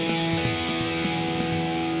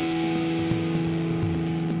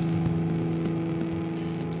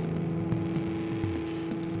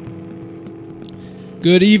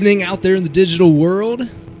Good evening out there in the digital world.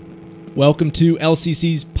 Welcome to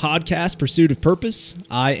LCC's podcast, Pursuit of Purpose.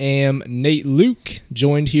 I am Nate Luke,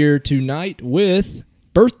 joined here tonight with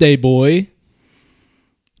birthday boy.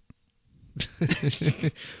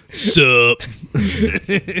 Sup?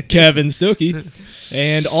 Kevin Stokey.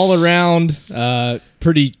 And all around,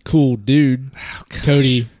 pretty cool dude,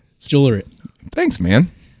 Cody Stewart. Thanks, man.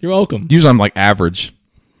 You're welcome. Usually I'm like average.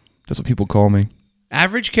 That's what people call me.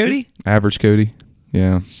 Average Cody? Average Cody.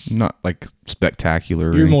 Yeah. Not like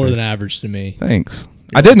spectacular. You're more than average to me. Thanks.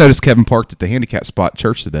 I did notice Kevin parked at the handicap spot at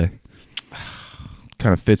church today.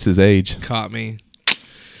 Kind of fits his age. Caught me.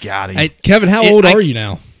 Got him. Kevin, how old are you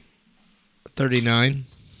now? 39.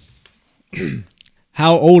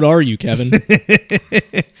 How old are you, Kevin?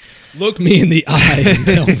 Look me in the eye and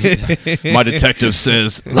tell me that. My detective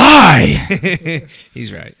says, lie!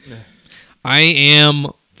 He's right. I am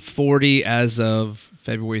 40 as of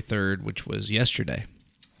February 3rd, which was yesterday.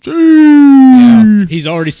 Yeah, he's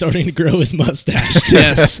already starting to grow his mustache.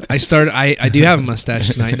 Yes, I do have a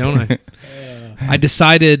mustache tonight, don't I? I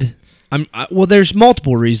decided well, there's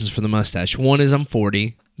multiple reasons for the mustache. One is I'm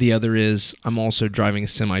 40. The other is I'm also driving a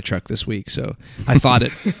semi-truck this week, so I thought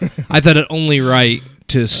it only right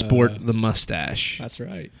to sport the mustache. That's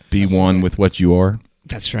right. Be That's one right. with what you are.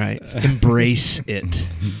 That's right. Embrace it.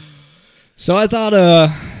 So I thought,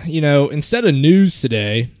 instead of news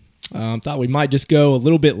today, thought we might just go a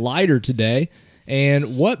little bit lighter today.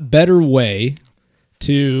 And what better way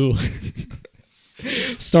to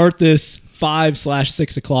start this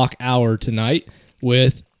 5/6 o'clock hour tonight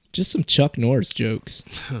with just some Chuck Norris jokes?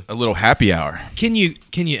 A little happy hour. Can you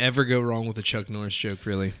ever go wrong with a Chuck Norris joke,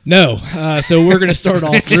 really? No. So we're going to start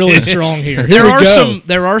off really strong here. There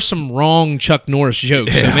are some wrong Chuck Norris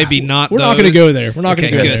jokes, so maybe not We're those. not going to go there. We're not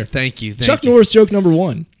going to go good. there. Thank you. Chuck Norris joke number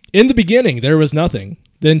 1. In the beginning, there was nothing.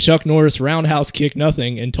 Then Chuck Norris roundhouse kicked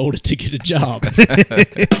nothing and told it to get a job.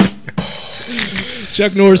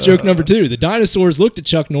 Chuck Norris joke number 2. The dinosaurs looked at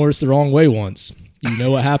Chuck Norris the wrong way once. You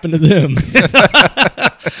know what happened to them.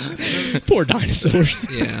 Poor dinosaurs.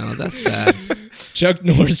 Yeah, that's sad. Chuck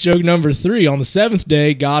Norris joke number 3. On the 7th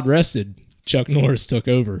day, God rested. Chuck Norris took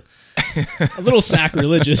over. A little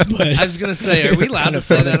sacrilegious, but I was going to say, are we allowed to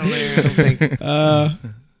say that on air? I don't think.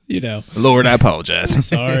 Lord, I apologize.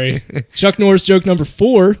 Sorry. Chuck Norris joke number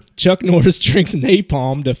 4. Chuck Norris drinks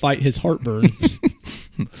napalm to fight his heartburn.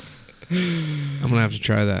 I'm going to have to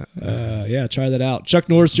try that. Yeah, try that out. Chuck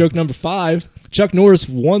Norris joke number 5. Chuck Norris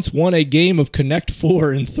once won a game of Connect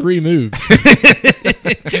 4 in 3 moves.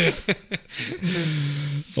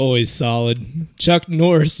 Always solid. Chuck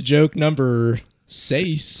Norris joke number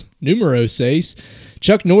 6. Numero 6.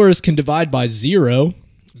 Chuck Norris can divide by 0.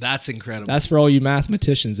 That's incredible. That's for all you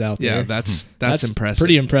mathematicians out there. Yeah, that's impressive.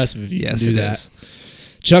 Pretty impressive if you Yes, can do it that. is.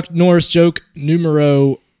 Chuck Norris joke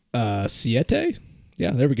numero 7.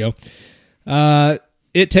 Yeah, there we go.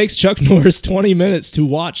 It takes Chuck Norris 20 minutes to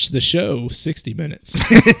watch the show 60 minutes.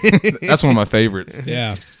 That's one of my favorites.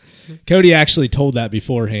 Yeah. Cody actually told that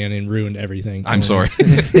beforehand and ruined everything. I'm sorry.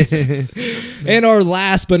 And our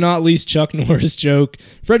last but not least Chuck Norris joke.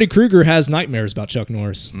 Freddy Krueger has nightmares about Chuck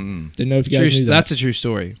Norris. Didn't know if you guys knew that. That's a true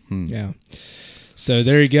story. Yeah. So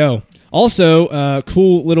there you go. Also,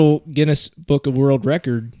 cool little Guinness Book of World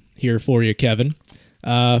Record here for you, Kevin.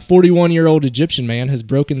 41-year-old Egyptian man has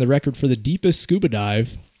broken the record for the deepest scuba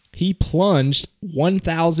dive. He plunged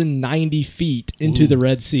 1,090 feet into the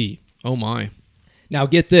Red Sea. Oh, my. Now,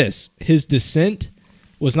 get this. His descent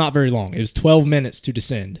was not very long. It was 12 minutes to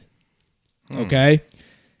descend. Okay?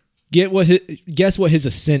 Guess what his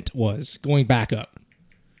ascent was, going back up.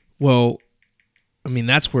 Well, I mean,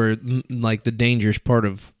 that's where, like, the dangerous part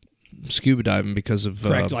of scuba diving because of...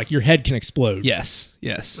 Correct. Like, your head can explode. Yes.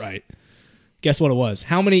 Right. Guess what it was?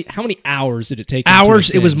 How many hours did it take? him to Hours? It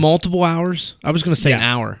ascend? was multiple hours? I was going to say an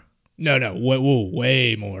Yeah. hour. No.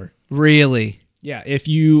 Way more. Really? Yeah, if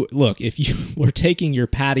you were taking your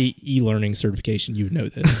PADI e-learning certification, you would know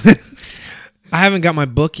this. I haven't got my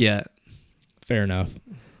book yet. Fair enough.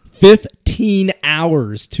 15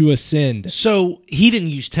 hours to ascend. So he didn't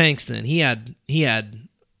use tanks then. He had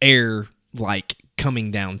air like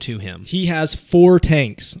coming down to him. He has 4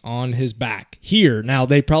 tanks on his back. Here, now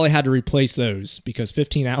they probably had to replace those because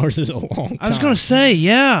 15 hours is a long time. I was going to say,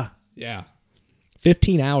 yeah. Yeah.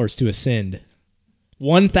 15 hours to ascend.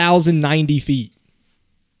 1,090 feet.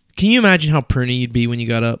 Can you imagine how pruny you'd be when you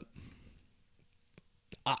got up?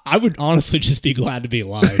 I would honestly just be glad to be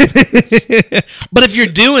alive. But if you're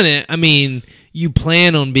doing it, I mean, you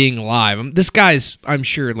plan on being alive. This guy's, I'm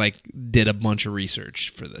sure, like, did a bunch of research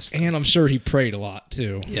for this thing. And I'm sure he prayed a lot,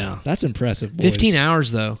 too. Yeah. That's impressive, boys. 15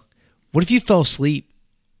 hours, though. What if you fell asleep?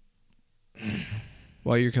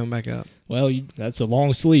 while you're coming back up. Well, that's a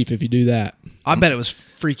long sleep if you do that. I bet it was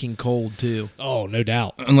freaking cold too. Oh, no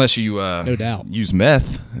doubt. Unless you No doubt. use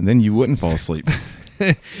meth, and then you wouldn't fall asleep.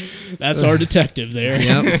 That's our detective there.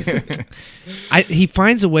 Yep. He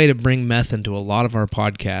finds a way to bring meth into a lot of our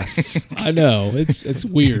podcasts. I know. It's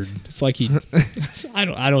weird. It's like I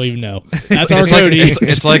don't even know. That's our It's Cody. like,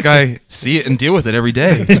 it's like I see it and deal with it every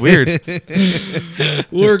day. It's weird.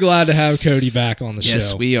 We're glad to have Cody back on the show.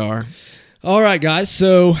 Yes, we are. All right, guys.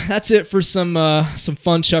 So that's it for some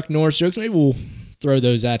fun Chuck Norris jokes. Maybe we'll throw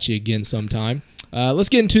those at you again sometime. Let's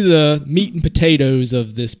get into the meat and potatoes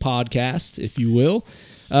of this podcast, if you will.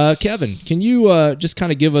 Kevin, can you just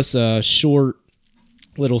kind of give us a short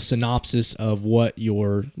little synopsis of what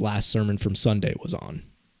your last sermon from Sunday was on?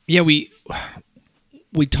 Yeah, we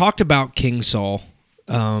talked about King Saul,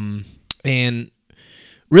 and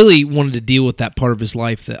really wanted to deal with that part of his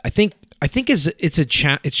life that I think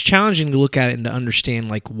it's challenging to look at it and to understand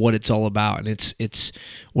like what it's all about, and it's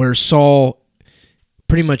where Saul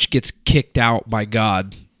pretty much gets kicked out by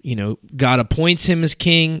God. You know, God appoints him as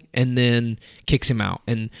king and then kicks him out.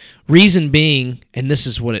 And reason being, and this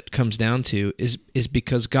is what it comes down to, is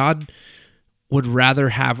because God would rather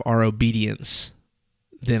have our obedience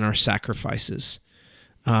than our sacrifices.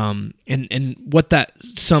 And what that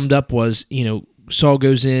summed up was, you know, Saul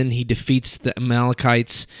goes in, he defeats the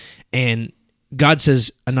Amalekites, and God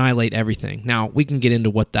says, annihilate everything. Now, we can get into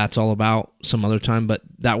what that's all about some other time, but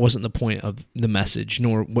that wasn't the point of the message,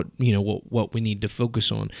 nor what we need to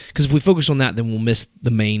focus on. Because if we focus on that, then we'll miss the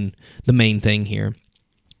main thing here.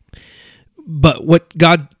 But what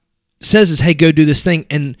God says is, hey, go do this thing,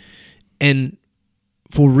 and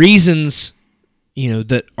for reasons, you know,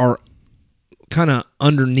 that are kind of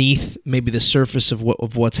underneath maybe the surface of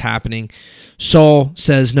what's happening, Saul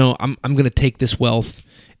says, no, I'm going to take this wealth,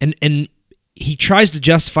 and he tries to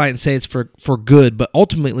justify it and say it's for good, but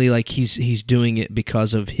ultimately, like he's doing it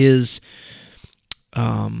because of his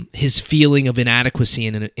feeling of inadequacy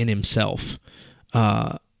in himself,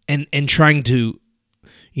 and trying to,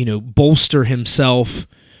 you know, bolster himself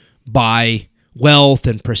by wealth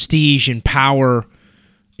and prestige and power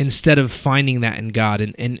instead of finding that in God.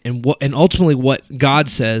 And ultimately, what God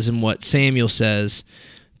says and what Samuel says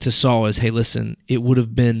to Saul is, hey, listen, it would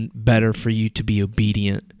have been better for you to be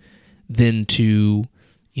obedient than to,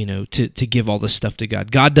 you know, to give all this stuff to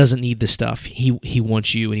God. God doesn't need the stuff. He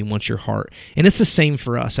wants you, and he wants your heart. And it's the same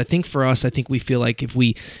for us. I think we feel like if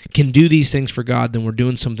we can do these things for God, then we're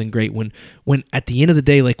doing something great. When at the end of the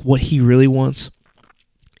day, like what he really wants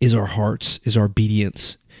is our hearts, is our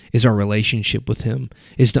obedience, is our relationship with him,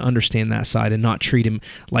 is to understand that side and not treat him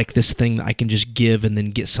like this thing that I can just give and then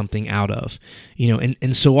get something out of, you know.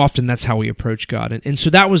 And so often that's how we approach God. And so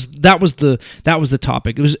that was the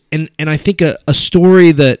topic. It was, and I think a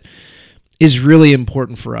story that is really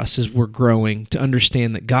important for us as we're growing to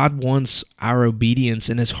understand that God wants our obedience.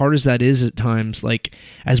 And as hard as that is at times, like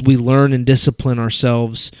as we learn and discipline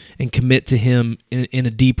ourselves and commit to him in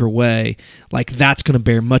a deeper way, like that's going to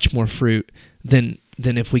bear much more fruit than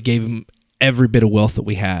if we gave him every bit of wealth that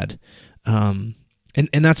we had. And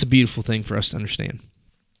that's a beautiful thing for us to understand.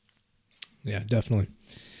 Yeah, definitely.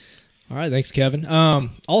 All right, thanks, Kevin.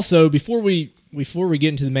 Also, before we get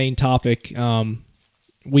into the main topic,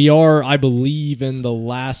 we are, I believe, in the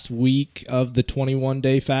last week of the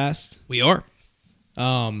 21-day fast. We are.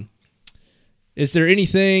 Is there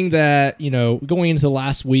anything that, you know, going into the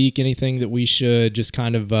last week, anything that we should just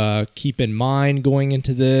kind of keep in mind going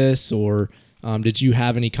into this, or did you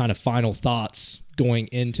have any kind of final thoughts going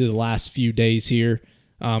into the last few days here?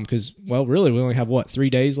 Because, well, really, we only have, 3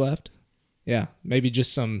 days left? Yeah, maybe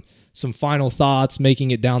just some final thoughts,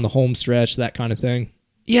 making it down the home stretch, that kind of thing.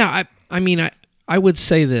 Yeah, I mean, I would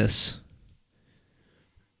say this.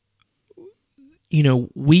 You know,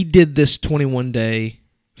 we did this 21-day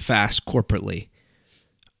fast corporately.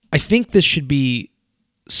 I think this should be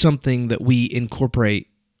something that we incorporate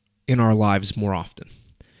in our lives more often.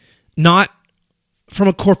 Not from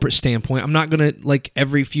a corporate standpoint. I'm not going to, like,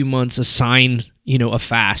 every few months assign, you know, a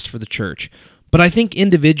fast for the church. But I think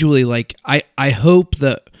individually, like, I hope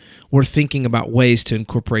that we're thinking about ways to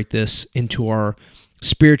incorporate this into our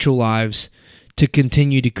spiritual lives to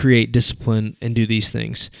continue to create discipline and do these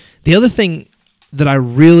things. The other thing that I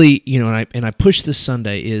really, you know, and I push this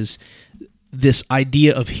Sunday is this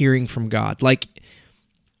idea of hearing from God. Like,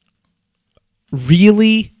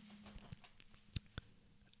 really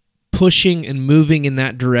pushing and moving in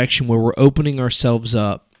that direction where we're opening ourselves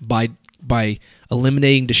up by by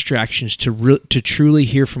eliminating distractions to truly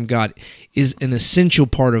hear from God is an essential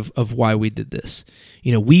part of why we did this.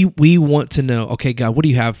 We want to know, okay, God, what do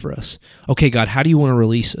you have for us? Okay, God, how do you want to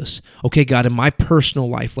release us? Okay, God, in my personal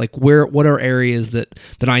life, like what are areas that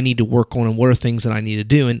I need to work on, and what are things that I need to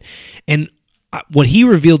do? And what he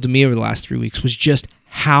revealed to me over the last 3 weeks was just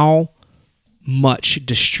how much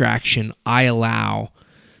distraction I allow,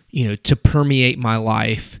 to permeate my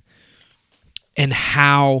life, and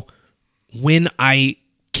how when I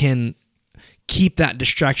can keep that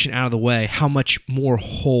distraction out of the way, how much more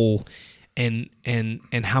whole and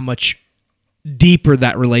how much deeper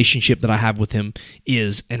that relationship that I have with him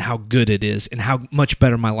is, and how good it is, and how much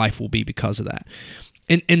better my life will be because of that.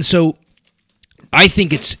 And so I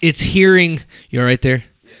think it's hearing. You're right there.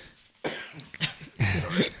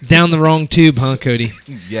 Down the wrong tube, huh, Cody?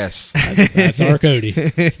 Yes. That's our Cody.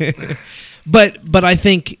 But I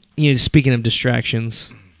think, speaking of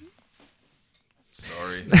distractions.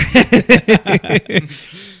 Sorry.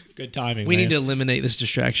 Good timing. We need to eliminate this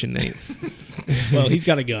distraction, Nate. Well, he's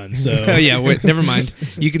got a gun, so. Oh yeah, wait, never mind.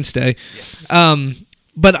 You can stay.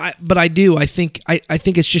 But I do. I think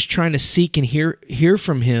it's just trying to seek and hear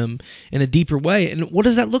from him in a deeper way. And what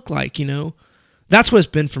does that look like? That's what it's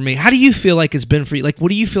been for me. How do you feel like it's been for you? Like, what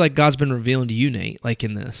do you feel like God's been revealing to you, Nate? Like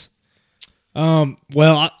in this?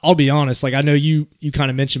 Well, I'll be honest. Like, I know you kind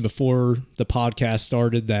of mentioned before the podcast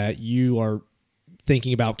started that you are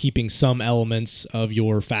thinking about keeping some elements of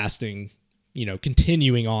your fasting,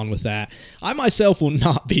 continuing on with that. I myself will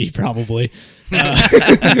not be, probably.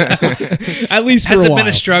 At least for Has a it while. been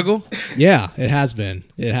a struggle? Yeah, it has been.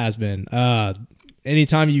 It has been.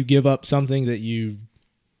 Anytime you give up something that you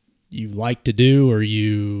like to do, or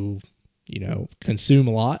you consume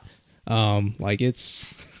a lot, like it's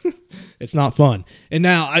not fun. And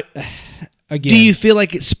now again, do you feel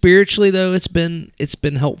like it spiritually though? It's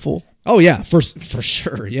been helpful. Oh yeah, for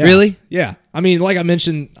sure. Yeah. Really? Yeah. I mean, like I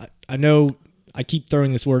mentioned, I know I keep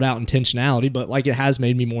throwing this word out, intentionality, but like it has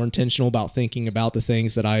made me more intentional about thinking about the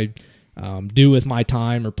things that I do with my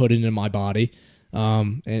time or put into my body.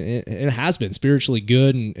 And it has been spiritually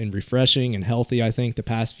good and refreshing and healthy, I think, the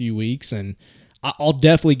past few weeks. And I'll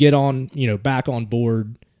definitely get on, back on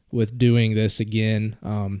board with doing this again,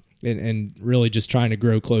 and really just trying to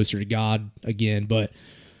grow closer to God again. But,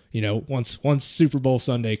 once Super Bowl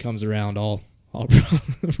Sunday comes around, I'll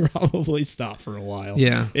probably stop for a while.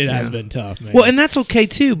 Yeah. It has been tough, man. Well, and that's okay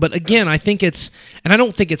too. But again, I think I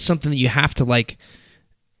don't think it's something that you have to like.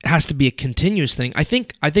 It has to be a continuous thing. I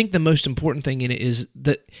think the most important thing in it is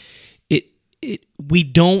that we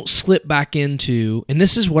don't slip back into, and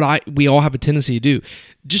this is what we all have a tendency to do.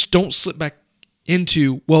 Just don't slip back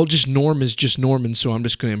into, well, just norm is just norm, and so I'm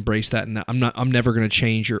just going to embrace that, and I'm never going to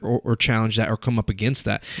change or challenge that or come up against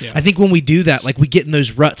that. Yeah. I think when we do that, like we get in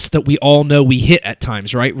those ruts that we all know we hit at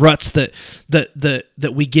times, right? Ruts that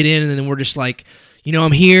we get in, and then we're just like,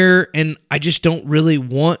 I'm here, and I just don't really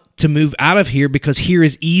want to move out of here because here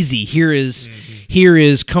is easy, here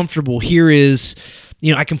is comfortable, here is,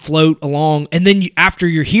 I can float along. And then after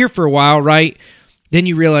you're here for a while, right, then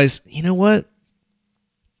you realize, what?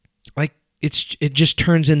 Like it just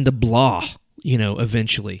turns into blah,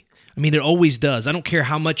 eventually. I mean, it always does. I don't care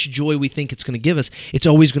how much joy we think it's going to give us. It's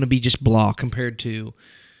always going to be just blah compared to,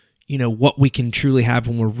 what we can truly have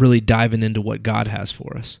when we're really diving into what God has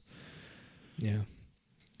for us. Yeah.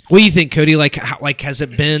 What do you think, Cody? Like has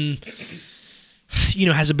it been,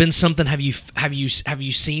 has it been something? Have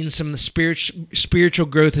you seen some of the spiritual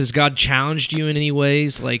growth? Has God challenged you in any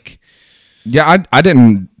ways? Like, yeah, I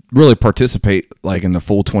didn't really participate like in the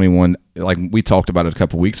full 21. Like we talked about it a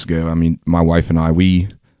couple weeks ago. I mean, my wife and I, we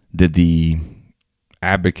did the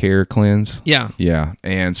Abacare cleanse. Yeah.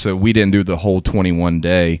 And so we didn't do the whole 21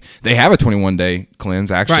 day. They have a 21 day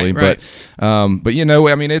cleanse actually, right. But I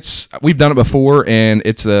mean, we've done it before, and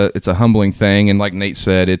it's a humbling thing. And like Nate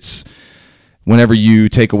said, it's whenever you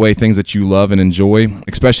take away things that you love and enjoy,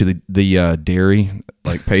 especially the dairy.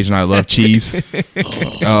 Like Paige and I love cheese.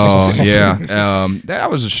 Oh yeah, that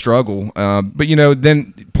was a struggle. But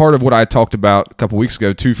then part of what I talked about a couple weeks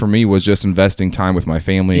ago too for me was just investing time with my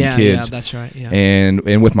family and kids. Yeah, that's right. Yeah, and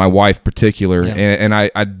with my wife in particular. Yeah. And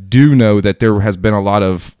I do know that there has been a lot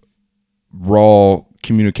of raw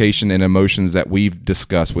communication and emotions that we've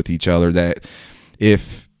discussed with each other. That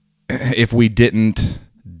if we didn't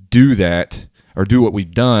do that or do what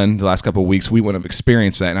we've done the last couple of weeks, we wouldn't have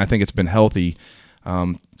experienced that. And I think it's been healthy.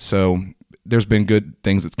 So there's been good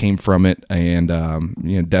things that came from it, and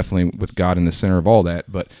definitely with God in the center of all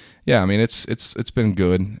that. But yeah, I mean it's been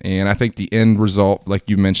good, and I think the end result, like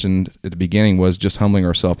you mentioned at the beginning, was just humbling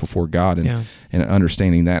ourselves before God and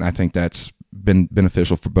understanding that. And I think that's been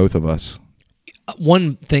beneficial for both of us.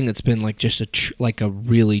 One thing that's been like just a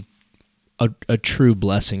really true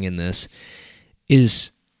blessing in this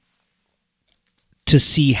is to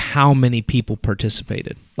see how many people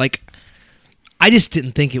participated. Like, I just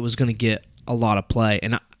didn't think it was going to get a lot of play,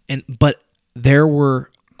 but there were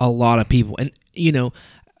a lot of people. And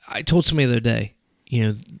I told somebody the other day,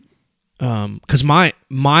 because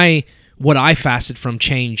my what I fasted from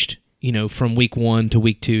changed, from week 1 to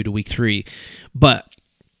week 2 to week 3, but.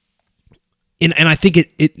 And I think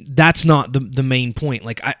it that's not the main point.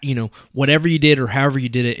 Like, whatever you did or however you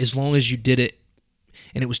did it, as long as you did it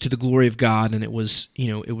and it was to the glory of God, and it was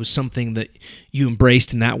something that you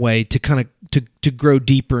embraced in that way to kind of to grow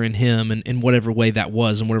deeper in Him, and in whatever way that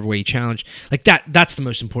was, and whatever way you challenged, like that's the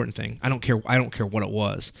most important thing. I don't care what it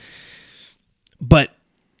was. But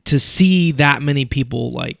to see that many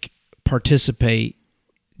people like participate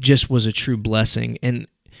just was a true blessing. And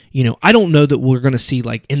I don't know that we're going to see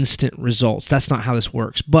like instant results. That's not how this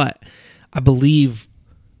works. But I believe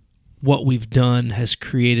what we've done has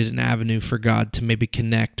created an avenue for God to maybe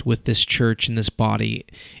connect with this church and this body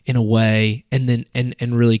in a way, and then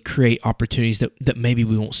and really create opportunities that maybe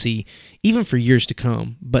we won't see even for years to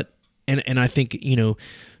come. But and I think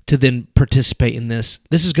to then participate in this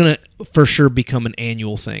is going to for sure become an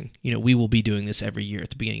annual thing. We will be doing this every year at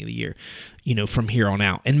the beginning of the year, from here on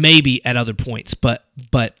out, and maybe at other points. But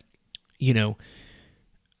I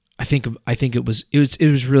think it was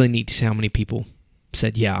really neat to see how many people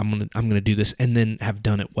said, "Yeah, I'm gonna do this," and then have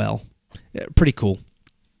done it well. Pretty cool.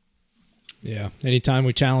 Yeah. Anytime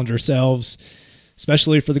we challenge ourselves,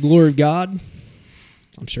 especially for the glory of God,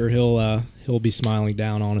 I'm sure he'll be smiling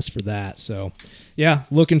down on us for that. So, yeah,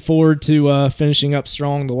 looking forward to finishing up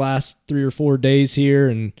strong the last 3 or 4 days here,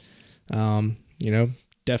 and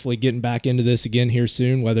definitely getting back into this again here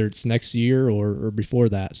soon, whether it's next year or before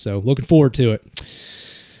that. So, looking forward to it.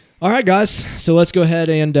 All right, guys. So let's go ahead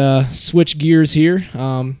and switch gears here.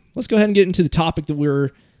 Let's go ahead and get into the topic that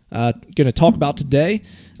we're going to talk about today.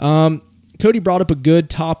 Cody brought up a good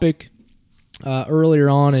topic earlier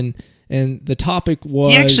on, and the topic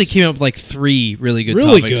was... He actually came up with like 3 really good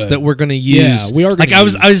topics that we're going to use. Yeah, we are going to I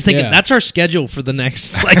was thinking, that's our schedule for the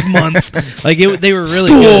next month. They were really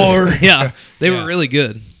good. Yeah, they were really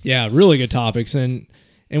good. Yeah, really good topics. And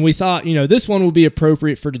we thought, this one will be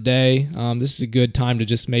appropriate for today. This is a good time to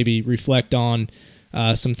just maybe reflect on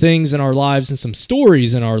some things in our lives and some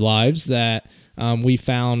stories in our lives that we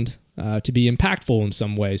found to be impactful in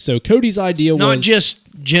some way. So Cody's idea was... Not just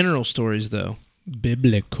general stories, though.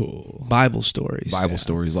 Biblical. Bible stories. Bible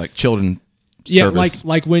stories, like children Yeah, service.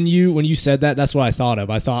 like when you said that, that's what I thought of.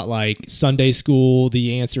 I thought like Sunday school,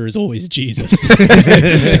 the answer is always Jesus.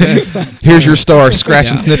 Here's your star, scratch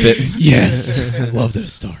and snippet. Yes, I love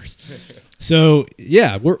those stars. So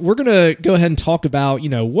yeah, we're gonna go ahead and talk about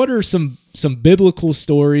what are some biblical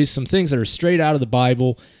stories, some things that are straight out of the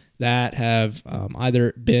Bible that have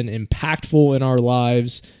either been impactful in our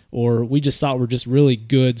lives, or we just thought were just really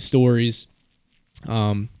good stories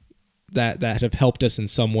that have helped us in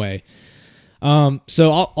some way.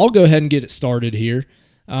 So I'll go ahead and get it started here.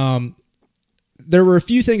 There were a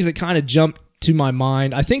few things that kind of jumped to my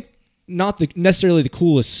mind. I think not necessarily the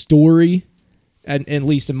coolest story, at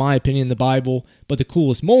least in my opinion, in the Bible, but the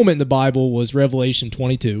coolest moment in the Bible was Revelation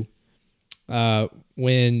 22,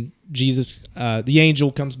 when Jesus, the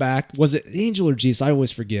angel comes back. Was it the angel or Jesus? I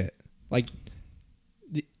always forget.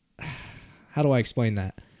 How do I explain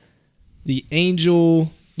that? The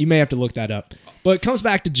angel, you may have to look that up, but it comes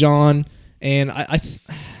back to John, and I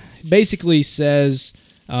basically says,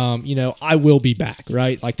 I will be back,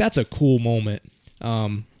 right? Like, that's a cool moment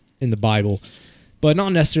in the Bible, but not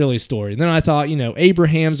necessarily a story. And then I thought,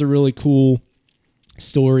 Abraham's a really cool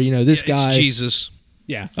story. This guy. It's Jesus.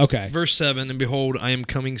 Yeah, okay. Verse 7, and behold, I am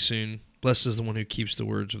coming soon. Blessed is the one who keeps the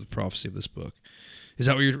words of the prophecy of this book. Is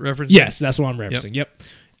that what you're referencing? Yes, that's what I'm referencing. Yep.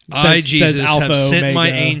 I, Jesus, Alpha, have sent Omega. my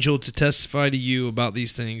angel to testify to you about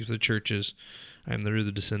these things for the churches. I am the root of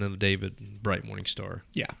the descendant of David, bright morning star.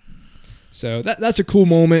 Yeah. So that's a cool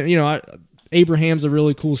moment. Abraham's a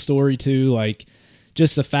really cool story too. Like,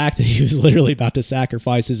 just the fact that he was literally about to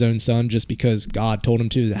sacrifice his own son just because God told him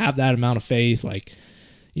to have that amount of faith. Like,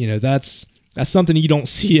 that's something you don't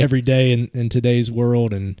see every day in today's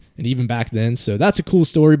world and even back then. So that's a cool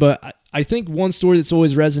story. But I think one story that's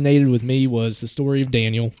always resonated with me was the story of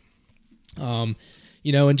Daniel. And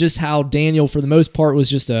just how Daniel, for the most part, was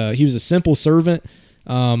he was a simple servant.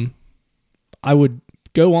 I would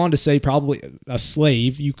go on to say probably a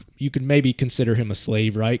slave. You could maybe consider him a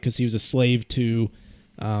slave, right? Because he was a slave to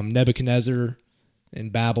Nebuchadnezzar in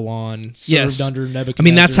Babylon, served under Nebuchadnezzar. I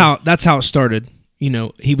mean, that's how it started.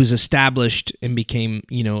 he was established and became,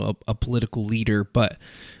 a political leader. But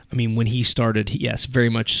I mean, when he started, yes, very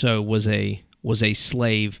much so was a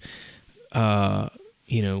slave, and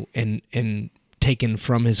taken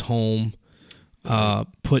from his home,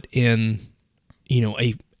 put in,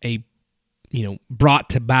 brought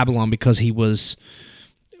to Babylon because he was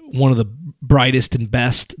one of the brightest and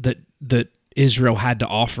best that Israel had to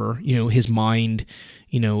offer. His mind,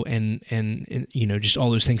 and just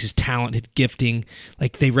all those things, his talent, his gifting,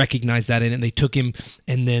 like they recognized that in it. And they took him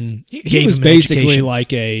and then he was basically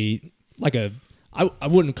like I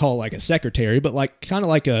wouldn't call it like a secretary, but like kind of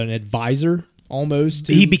like an advisor almost.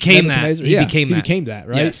 He became that. He became that,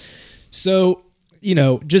 right? Yes. So,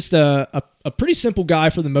 just a pretty simple guy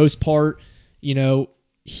for the most part.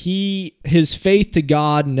 His faith to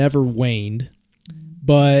God never waned,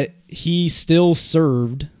 but he still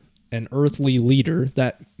served an earthly leader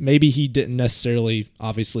that maybe he didn't necessarily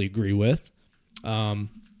obviously agree with. The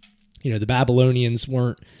Babylonians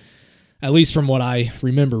weren't, at least from what I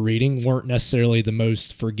remember reading, weren't necessarily the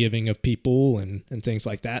most forgiving of people and things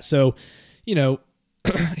like that. So,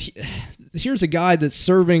 here's a guy that's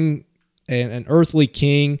serving an earthly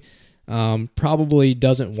king, probably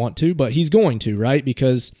doesn't want to, but he's going to, right?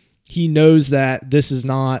 Because he knows that this is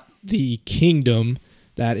not the kingdom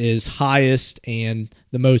that is highest and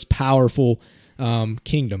the most powerful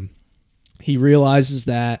kingdom. He realizes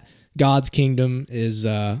that God's kingdom is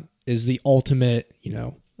the ultimate,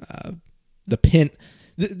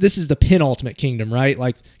 this is the penultimate kingdom, right?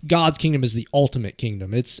 Like God's kingdom is the ultimate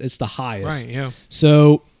kingdom. It's the highest. Right, yeah.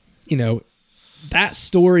 So, that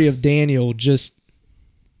story of Daniel just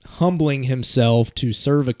humbling himself to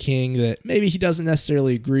serve a king that maybe he doesn't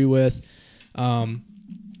necessarily agree with, and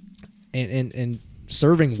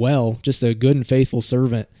serving well, just a good and faithful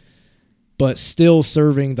servant, but still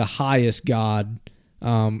serving the highest God,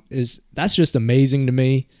 that's just amazing to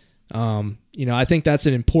me. I think that's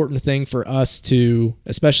an important thing for us to,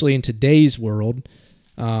 especially in today's world,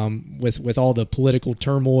 with all the political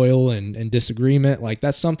turmoil and disagreement. Like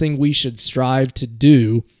that's something we should strive to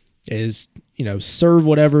do, is serve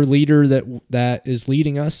whatever leader that is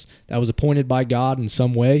leading us, that was appointed by God in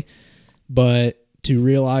some way, but to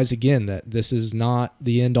realize again that this is not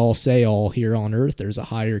the end all say all here on earth. There's a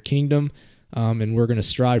higher kingdom, and we're going to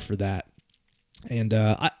strive for that. And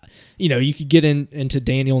you could get into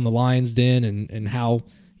Daniel in the lion's den and how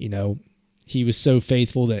he was so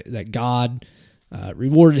faithful that God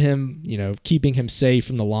rewarded him, keeping him safe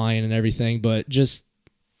from the lion and everything. But just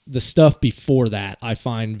the stuff before that, I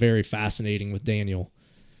find very fascinating with Daniel.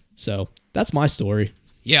 So that's my story.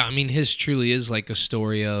 Yeah, I mean, his truly is like a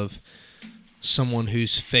story of someone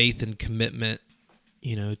whose faith and commitment,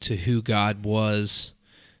 to who God was.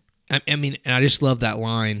 I mean, and I just love that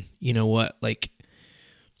line. You know what? Like,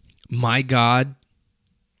 my God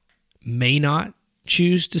may not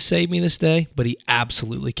choose to save me this day, but he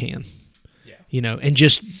absolutely can. Yeah. And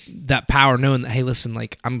just that power, knowing that, hey, listen,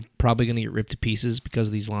 like, I'm probably going to get ripped to pieces because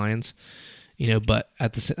of these lions, but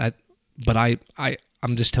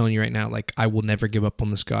I'm just telling you right now, like, I will never give up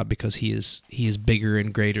on this God because he is bigger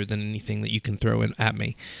and greater than anything that you can throw in at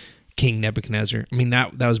me. King Nebuchadnezzar. I mean,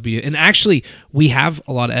 that was beautiful. And actually, we have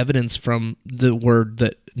a lot of evidence from the word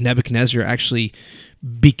that Nebuchadnezzar actually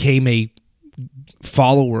became a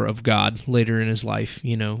follower of God later in his life,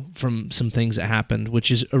 from some things that happened, which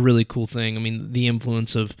is a really cool thing. I mean, the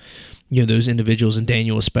influence of, those individuals, and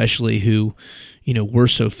Daniel especially, who, were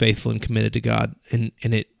so faithful and committed to God, and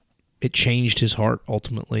it changed his heart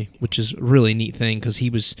ultimately, which is a really neat thing because he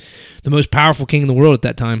was the most powerful king in the world at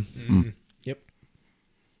that time. Mm-hmm. Yep.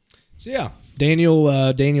 So yeah,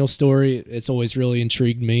 Daniel's story, it's always really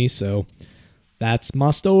intrigued me. So that's my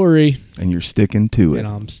story. And you're sticking to it. And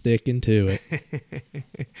I'm sticking to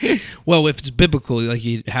it. Well, if it's biblical, like,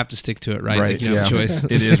 you have to stick to it, right? Right. Like, you don't have a choice.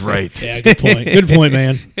 It is right. Yeah, good point. Good point,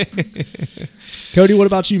 man. Cody, what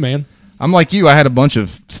about you, man? I'm like you. I had a bunch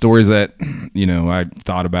of stories that, I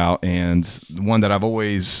thought about, and the one that I've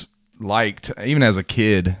always liked, even as a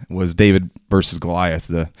kid, was David versus Goliath,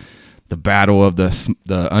 the battle of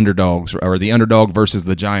the underdogs, or the underdog versus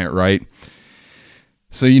the giant, right?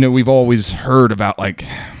 So, we've always heard about, like,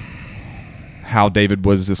 how David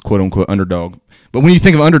was this quote-unquote underdog. But when you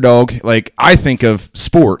think of underdog, like, I think of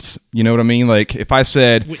sports. You know what I mean? Like, if I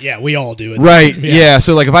said... Yeah, we all do it. Right, yeah.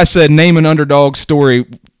 So, like, if I said name an underdog story,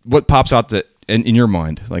 what pops out in your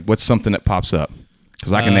mind? Like, what's something that pops up?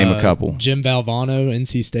 Because I can name a couple. Jim Valvano,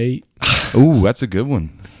 NC State. Ooh, that's a good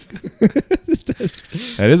one.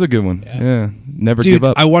 That is a good one. Yeah. Never give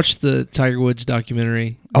up. I watched the Tiger Woods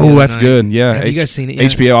documentary. Oh, that's good. Yeah. Have you guys seen it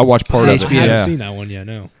yet? HBO. I watched part of it. I haven't seen that one yet,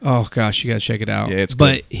 no. Oh, gosh, you got to check it out. Yeah, it's good.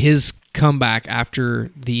 But comeback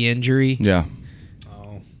after the injury. Yeah.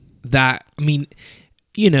 That, I mean,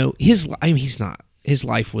 you know, his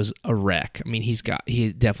life was a wreck. I mean, he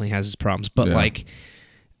definitely has his problems, but Yeah. like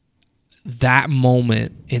that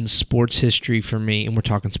moment in sports history for me, and we're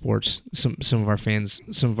talking sports. Some of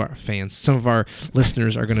our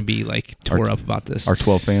listeners are going to be like tore up about this. Our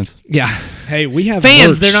 12 fans. Yeah, Hey, we have fans.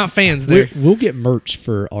 merch. They're not fans. They're We'll get merch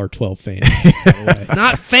for our 12 fans. By the way.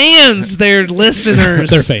 not fans. They're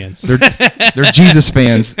listeners. They're fans. They're Jesus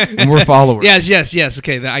fans, and we're followers. Yes.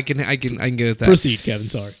 Okay, I can go with that. Proceed, Kevin.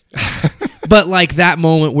 Sorry. But like that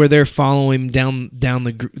moment where they're following him down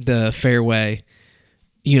the fairway,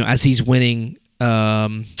 you know, as he's winning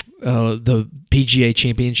the PGA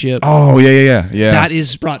Championship. Oh, yeah. That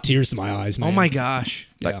is, Brought tears to my eyes, man. oh my gosh.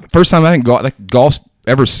 Like, first time I think golf's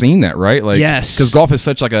ever seen that, right? Like, Yes. because golf is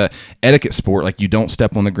such like a etiquette sport. Like, you don't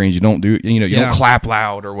step on the greens, you don't do, you Yeah. don't clap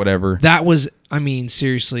loud or whatever. That was, I mean,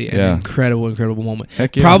 seriously, an Yeah. incredible moment.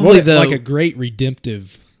 Heck yeah. Probably What the like a great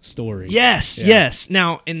redemptive story. yes.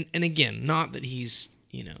 Now, and again, not that he's,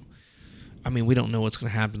 you know, I mean, we don't know what's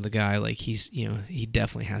going to happen to the guy. Like he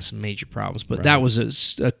definitely has some major problems, but that was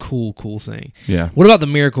a cool thing. Yeah. What about the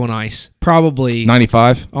Miracle on Ice? Probably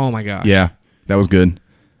 95. Oh my gosh. Yeah, that was good.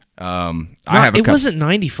 It wasn't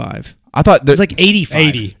 95. I thought It was like 85.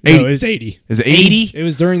 80. 80. No, it was 80. Is it 80? 80? It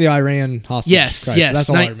was during the Iran hostage Yes. crisis. That's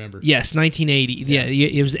all I remember. Yes, 1980. Yeah,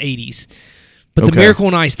 it was 80s. But the Okay. Miracle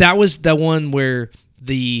on Ice, that was the one where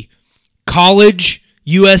the college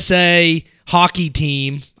USA hockey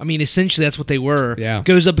team, I mean, essentially that's what they were, Yeah.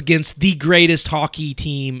 goes up against the greatest hockey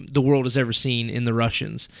team the world has ever seen in the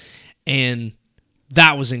Russians. And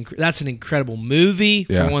that's an incredible movie,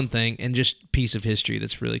 Yeah. for one thing, and just piece of history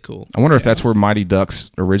that's really cool. I wonder if that's where Mighty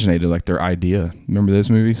Ducks originated, like their idea. Remember those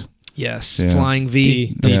movies? Yes, Yeah. Flying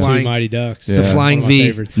V. The The two Flying Mighty Ducks. The Flying One of my V.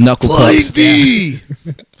 favorites. Knuckle Pucks. V!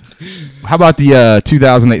 How about the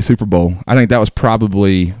 2008 Super Bowl? I think that was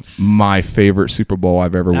probably my favorite Super Bowl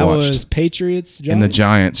I've ever That watched. was Patriots. Giants? And the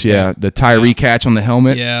Giants, yeah. The Tyree catch on the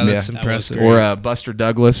helmet. Yeah, that's That was impressive. great. Or Buster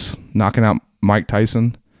Douglas knocking out Mike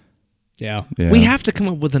Tyson. Yeah. Yeah. We have to come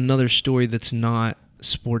up with another story that's not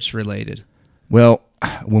sports related. Well,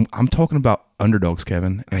 when I'm talking about underdogs,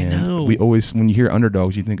 Kevin. I And know. We always, when you hear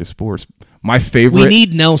underdogs, you think of sports. My favorite. We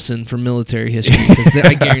need Nelson for military history because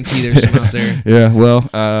I guarantee there's some out there. Yeah, well,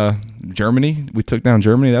 Germany. We took down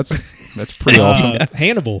Germany. That's pretty awesome.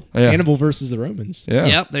 Hannibal. Yeah. Hannibal versus the Romans. Yeah.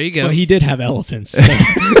 Yep, there you go. Well, he did have elephants. So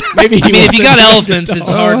maybe he I mean, if you wasn't- got elephants,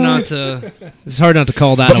 it's hard not to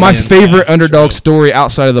call that. But a my win. favorite underdog story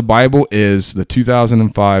outside of the Bible is the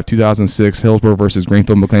 2005-2006 Hillsborough versus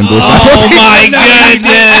Greenfield McLean Boys. Oh my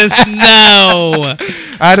goodness, no!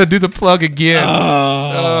 I had to do the plug again.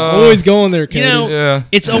 always going there, You Kevin. know, Yeah.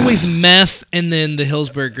 it's always meth and then the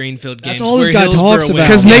Hillsburg Greenfield games. That's all this where guy Hillsborough talks wins. about.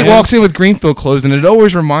 Because Oh, Nate man. walks in with Greenfield clothes, and it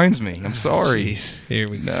always reminds me. I'm sorry. Jeez, here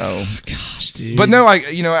we go. No. Gosh, dude. But no,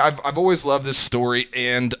 I've always loved this story,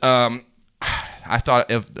 and I thought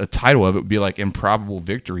if the title of it would be like Improbable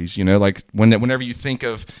Victories. You know, like whenever you think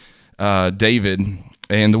of David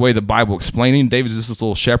and the way the Bible explaining, David's just this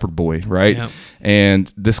little shepherd boy, right? Yeah.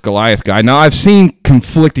 And this Goliath guy. Now I've seen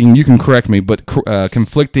conflicting. You can correct me, but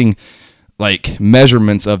conflicting like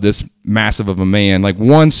measurements of this massive of a man. Like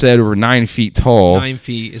one said over 9 feet tall. 9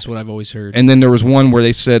 feet is what I've always heard. And then there was one where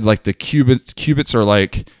they said like the cubits are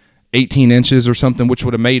like 18 inches or something, which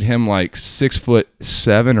would have made him like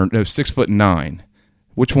 6'7" or no 6'9".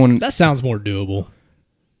 Which one? that sounds more doable.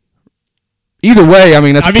 Either way, I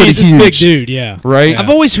mean that's pretty this huge, big dude, yeah. right?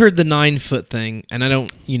 I've always heard the 9 foot thing, and I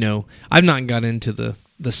don't, I've not got into the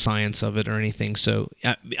science of it or anything. So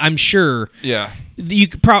I'm sure Yeah, you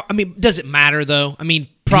could I mean, does it matter though? I mean,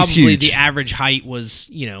 probably huge. the average height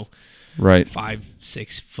was, right.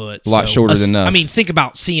 5-6 foot. A lot shorter than us. I mean, think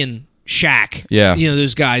about seeing Shaq. Yeah.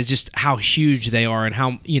 Those guys, just how huge they are and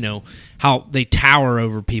how they tower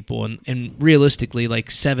over people. And realistically, like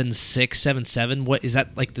 7'6", 7'7", what is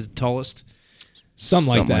that, like the tallest? Something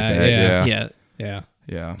like Something like that. that, Yeah. Yeah. Yeah.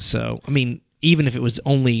 Yeah, So, I mean, even if it was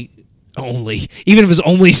only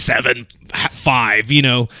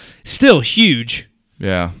 7'5", still huge.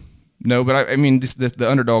 yeah. No, but I mean the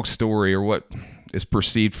underdog story, or what is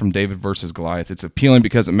perceived from David versus Goliath, it's appealing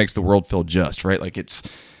because it makes the world feel just, right? Like it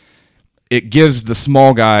gives the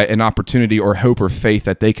small guy an opportunity or hope or faith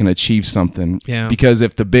that they can achieve something. Yeah. Because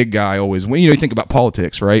if the big guy always wins, you think about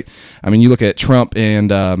politics, right? I mean, you look at Trump and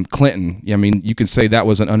Clinton. I mean, you can say that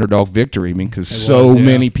was an underdog victory. I mean, because so was, yeah.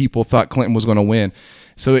 many people thought Clinton was going to win.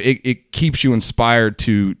 So it keeps you inspired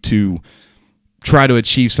to try to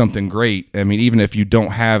achieve something great. I mean, even if you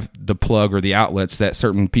don't have the plug or the outlets that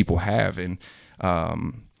certain people have. And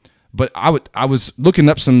But I was looking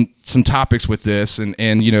up some topics with this, and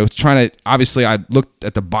trying to, obviously I looked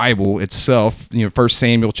at the Bible itself, 1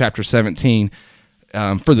 Samuel chapter 17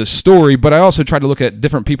 for the story, but I also tried to look at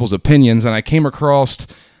different people's opinions, and I came across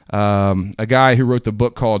a guy who wrote the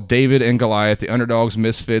book called David and Goliath: The Underdogs,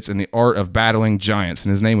 Misfits, and the Art of Battling Giants,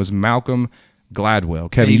 and his name was Malcolm Gladwell.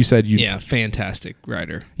 Kevin, you said you... Yeah, fantastic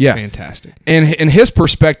writer. Yeah. Fantastic. And his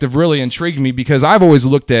perspective really intrigued me, because I've always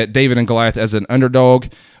looked at David and Goliath as an underdog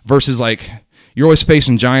versus, like, you're always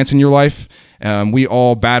facing giants in your life. We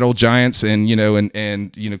all battle giants and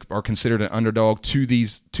are considered an underdog to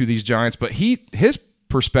these giants. But his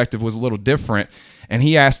perspective was a little different, and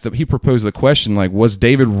he proposed the question, like, was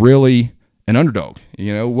David really an underdog?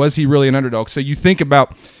 Was he really an underdog? So you think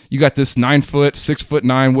about, you got this 9 foot,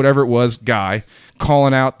 6'9", whatever it was, guy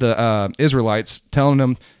calling out the Israelites, telling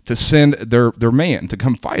them to send their man to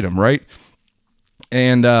come fight him, right?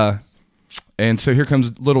 And so here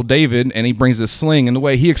comes little David, and he brings this sling, and the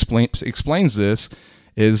way he explains this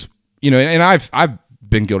is, and I've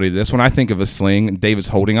been guilty of this. When I think of a sling and David's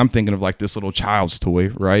holding, I'm thinking of like this little child's toy,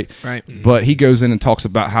 right? Right. But he goes in and talks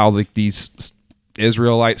about how these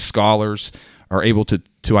Israelite scholars are able to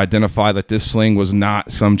identify that this sling was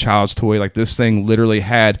not some child's toy. Like, this thing literally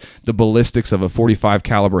had the ballistics of a .45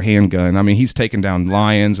 caliber handgun. I mean, he's taken down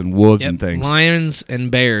lions and wolves and things. Lions and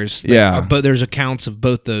bears. Yeah. But there's accounts of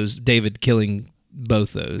both those, David killing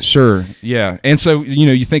both those. Sure, yeah. And so,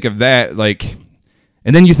 you think of that, like,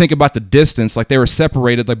 and then you think about the distance. Like, they were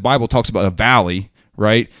separated. The Bible talks about a valley,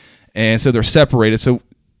 right? And so they're separated. So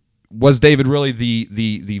was David really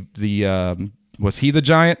was he the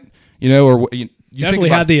giant? Or you definitely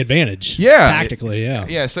had the advantage. Yeah, tactically, yeah.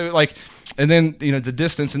 Yeah. So, like, and then the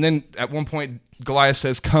distance, and then at one point Goliath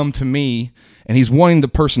says, "Come to me," and he's wanting the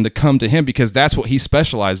person to come to him because that's what he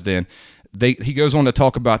specialized in. He goes on to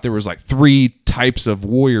talk about there was like 3 types of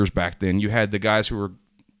warriors back then. You had the guys who were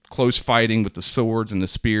close fighting with the swords and the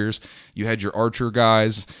spears. You had your archer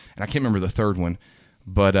guys, and I can't remember the third one,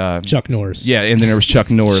 but Chuck Norris. Yeah, and then there was Chuck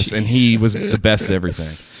Norris, and he was the best at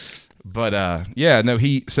everything. But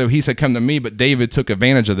he said, "Come to me," but David took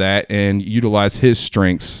advantage of that and utilized his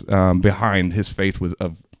strengths behind his faith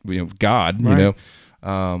of God. Right.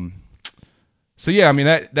 So yeah, I mean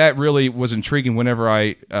that really was intriguing. Whenever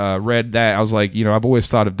I read that, I was like, I've always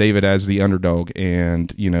thought of David as the underdog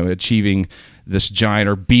and achieving this giant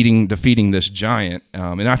or defeating this giant.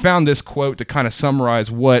 And I found this quote to kind of summarize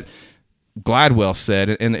what Gladwell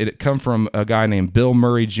said, and it come from a guy named Bill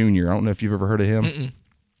Murray Jr. I don't know if you've ever heard of him. Mm-mm.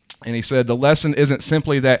 And he said, the lesson isn't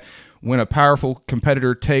simply that when a powerful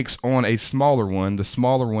competitor takes on a smaller one, the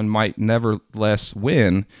smaller one might nevertheless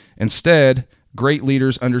win. Instead, great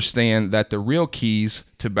leaders understand that the real keys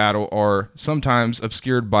to battle are sometimes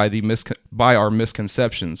obscured by our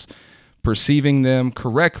misconceptions. Perceiving them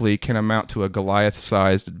correctly can amount to a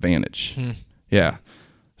Goliath-sized advantage. Yeah.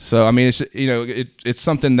 So, I mean, it's it's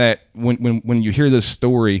something that when you hear this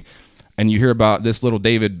story, and you hear about this little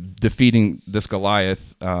David defeating this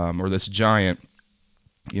Goliath or this giant,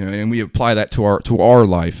 and we apply that to our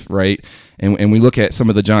life, right? And we look at some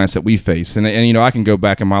of the giants that we face, and I can go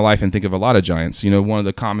back in my life and think of a lot of giants. One of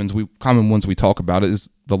the common ones we talk about is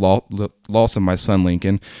the loss of my son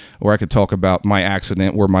Lincoln, or I could talk about my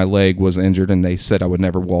accident where my leg was injured and they said I would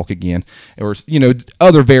never walk again, or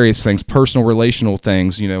other various things, personal, relational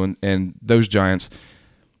things, and those giants,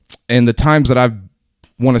 and the times that I've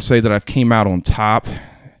want to say that I've came out on top.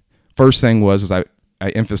 First thing was I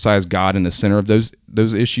emphasized God in the center of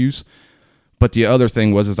those issues, but the other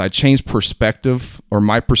thing was I changed perspective or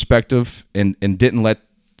my perspective and didn't let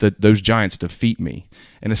those giants defeat me.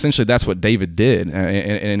 And essentially that's what David did.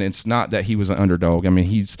 And it's not that he was an underdog. I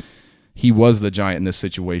mean, he was the giant in this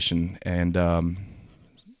situation, and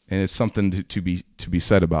it's something to be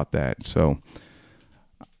said about that. So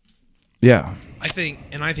yeah, I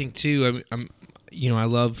think too. I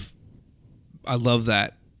love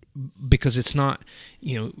that because it's not,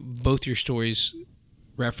 both your stories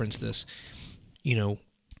reference this, even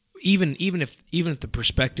if the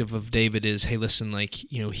perspective of David is, hey, listen, like,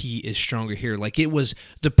 he is stronger here. Like, it was,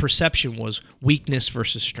 the perception was weakness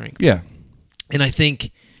versus strength. Yeah. And I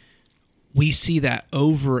think we see that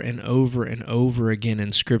over and over and over again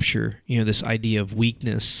in Scripture, this idea of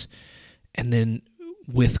weakness, and then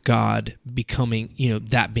with God becoming,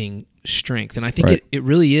 that being strength. And I think right. it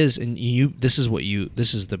really is. And this is what you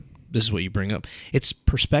bring up. It's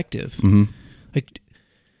perspective. Mm-hmm. Like,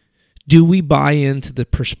 do we buy into the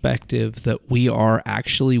perspective that we are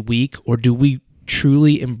actually weak, or do we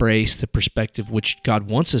truly embrace the perspective which God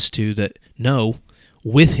wants us to, that no,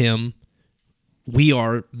 with Him we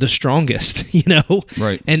are the strongest,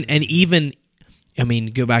 Right. And even I mean,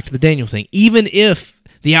 go back to the Daniel thing. Even if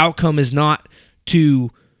the outcome is not to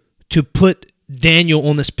put Daniel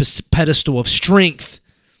on this pedestal of strength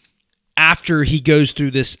after he goes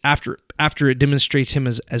through this, after it demonstrates him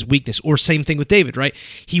as weakness, or same thing with David, right?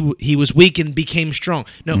 He was weak and became strong.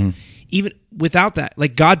 No, even without that,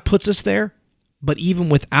 like God puts us there, but even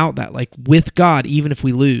without that, like with God, even if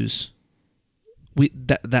we lose,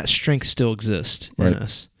 that strength still exists in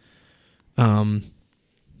us. And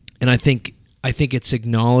I think it's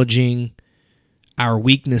acknowledging our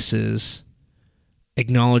weaknesses,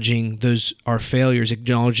 acknowledging our failures,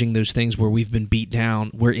 acknowledging those things where we've been beat down,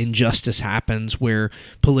 where injustice happens, where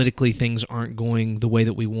politically things aren't going the way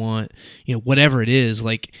that we want, whatever it is,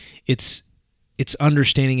 like it's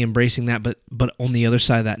understanding, embracing that, but on the other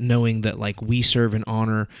side of that, knowing that like we serve and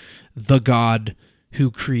honor the God who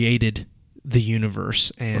created the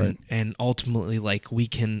universe, and ultimately like we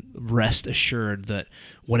can rest assured that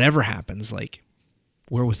whatever happens, like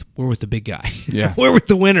we're with the big guy. Yeah. We're with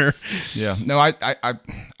the winner. Yeah. No,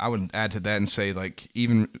 I would add to that and say, like,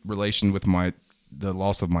 even relation with the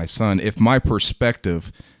loss of my son, if my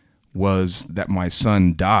perspective was that my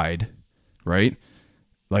son died, right?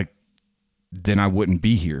 Like, then I wouldn't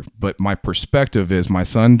be here. But my perspective is my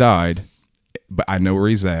son died, but I know where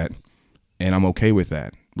he's at, and I'm okay with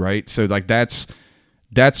that, right? So like that's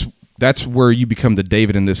where you become the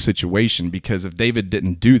David in this situation, because if David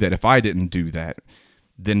didn't do that, if I didn't do that,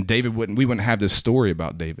 then we wouldn't have this story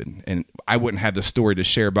about David, and I wouldn't have the story to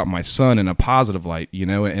share about my son in a positive light,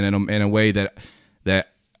 and in a way that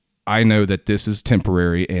I know that this is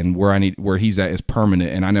temporary, and where he's at is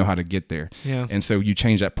permanent, and I know how to get there. Yeah. And so you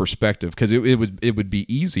change that perspective, because it would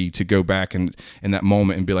be easy to go back and in that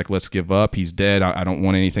moment and be like, let's give up. He's dead. I don't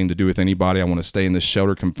want anything to do with anybody. I want to stay in this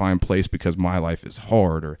shelter, confined place because my life is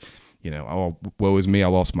hard, or oh, woe is me, I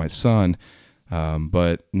lost my son.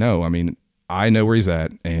 But no, I mean, I know where he's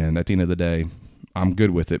at, and at the end of the day, I'm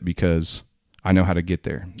good with it because I know how to get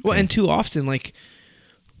there. Well, and too often, like,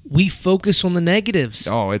 we focus on the negatives.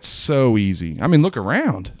 Oh, it's so easy. I mean, look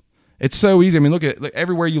around. It's so easy. I mean, look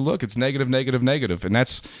everywhere you look, it's negative, negative, negative, and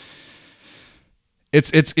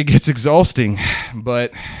it gets exhausting.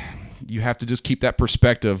 But you have to just keep that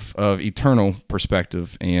perspective of eternal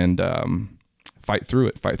perspective and fight through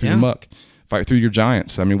it. Fight through the muck. Fight through your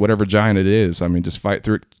giants. I mean, whatever giant it is. I mean, just fight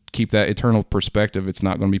through it. Keep that eternal perspective. It's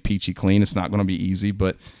not going to be peachy clean. It's not going to be easy,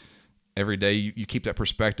 but every day you keep that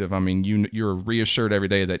perspective. I mean, you're reassured every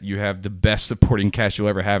day that you have the best supporting cast you'll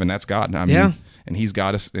ever have, and that's God. I mean, and He's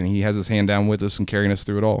got us, and He has His hand down with us and carrying us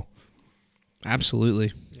through it all.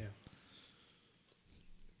 Absolutely. Yeah.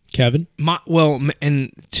 Kevin?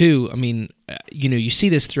 And two, I mean, you see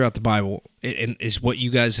this throughout the Bible, and is what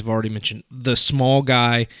you guys have already mentioned. The small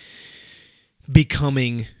guy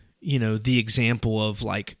becoming the example of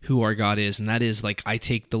like who our God is, and that is like, I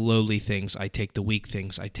take the lowly things, I take the weak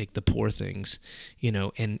things, I take the poor things,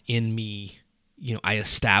 and in me, I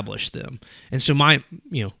establish them. And so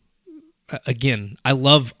again, I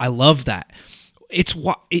love that. It's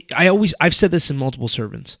what I've said this in multiple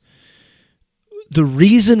sermons. The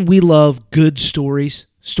reason we love good stories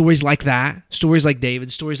like that, stories like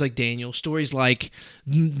David, stories like Daniel, stories like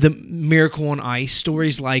the miracle on ice,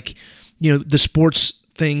 stories like the sports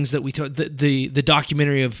things that we talk, the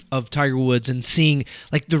documentary of Tiger Woods, and seeing,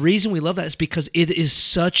 like, the reason we love that is because it is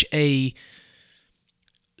such a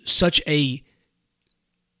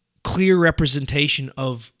clear representation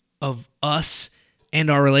of us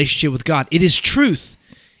and our relationship with God. It is truth.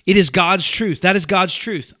 It is God's truth. That is God's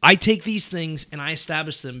truth. I take these things and I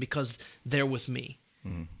establish them because they're with me.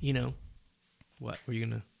 What were you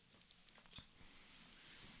gonna?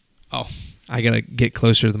 Oh, I gotta get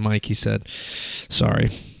closer to the mic, he said. Sorry.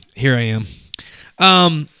 Here I am.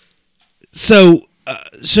 So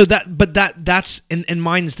that's and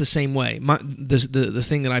mine is the same way. The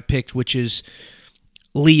thing that I picked, which is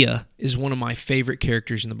Leah, is one of my favorite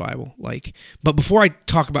characters in the Bible. Like, but before I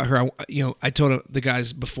talk about her, I told the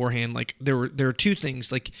guys beforehand, like, there are two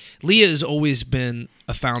things. Like, Leah has always been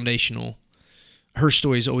a foundational. Her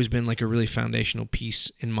story has always been like a really foundational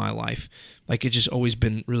piece in my life. Like, it's just always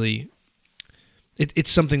been really.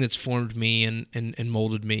 It's something that's formed me and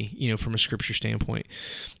molded me, from a scripture standpoint.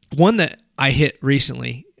 One that I hit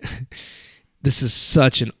recently. This is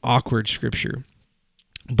such an awkward scripture,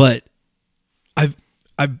 but I've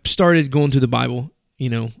started going through the Bible,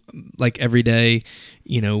 like every day.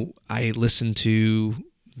 I listen to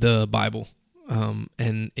the Bible,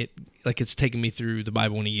 and it's taken me through the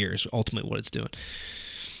Bible in a year is ultimately what it's doing.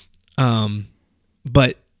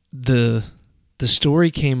 But the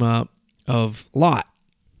story came up of Lot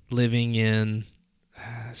living in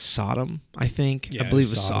Sodom, I think. Yeah, I believe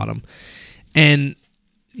it was Sodom. And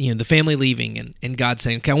the family leaving, and God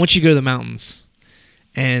saying, okay, I want you to go to the mountains.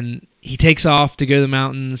 And he takes off to go to the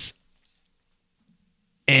mountains,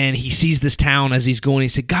 and he sees this town as he's going. He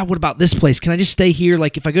said, God, what about this place? Can I just stay here?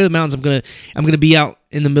 Like, if I go to the mountains, I'm gonna be out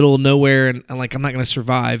in the middle of nowhere, and like I'm not gonna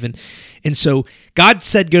survive. And so God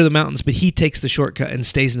said go to the mountains, but he takes the shortcut and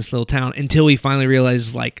stays in this little town until he finally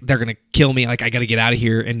realizes, like, they're gonna kill me. Like, I gotta get out of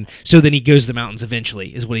here. And so then he goes to the mountains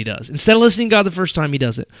eventually, is what he does. Instead of listening to God the first time, he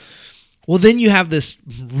does it. Well, then you have this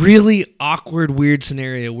really awkward, weird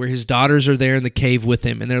scenario where his daughters are there in the cave with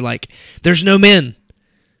him, and they're like, there's no men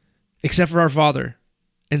except for our father.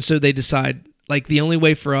 And so they decide, like, the only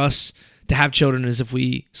way for us to have children is if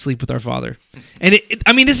we sleep with our father. And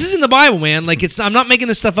this is in the Bible, man. Like, I'm not making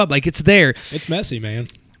this stuff up. Like, it's there. It's messy, man.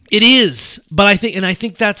 It is. But I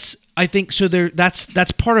think that's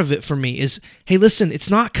part of it for me is, hey, listen,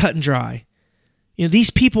 it's not cut and dry.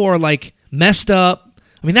 These people are, like, messed up.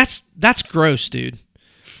 I mean, that's gross, dude.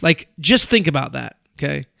 Like, just think about that,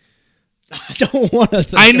 okay? I don't want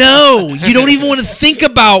to. I know. You don't even want to think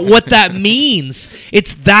about what that means.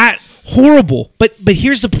 It's that horrible. But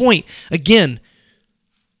here's the point. Again,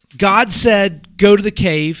 God said, go to the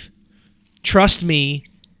cave, trust me,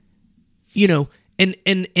 and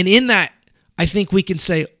in that, I think we can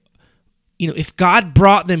say, if God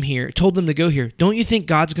brought them here, told them to go here, don't you think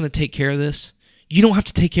God's going to take care of this? You don't have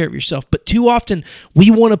to take care of yourself. But too often,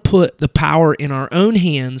 we want to put the power in our own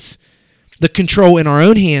hands, the control in our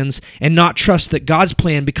own hands, and not trust that God's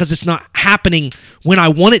plan, because it's not happening when I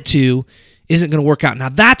want it to, isn't going to work out. Now,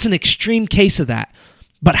 that's an extreme case of that.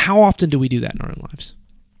 But how often do we do that in our own lives?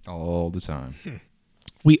 All the time.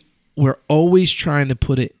 We're always trying to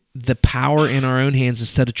put the power in our own hands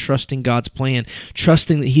instead of trusting God's plan,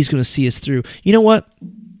 trusting that he's going to see us through. You know what?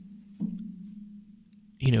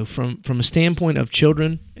 From a standpoint of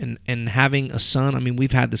children and having a son, I mean,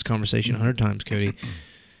 we've had this conversation 100 times, Cody.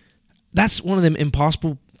 That's one of them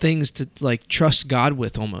impossible things to, like, trust God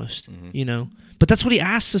with almost, But that's what he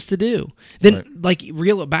asks us to do. Then, right. Like,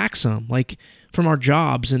 reel it back some, like, from our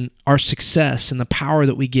jobs and our success and the power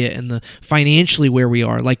that we get and the financially where we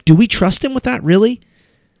are. Like, do we trust him with that, really?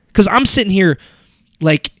 Because I'm sitting here,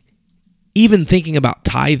 like, even thinking about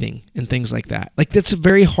tithing and things like that. Like, that's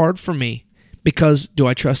very hard for me. Because do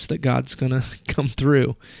I trust that God's going to come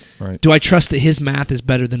through? Right. Do I trust that his math is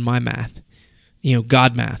better than my math?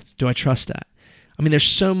 God math. Do I trust that? I mean, there's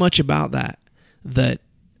so much about that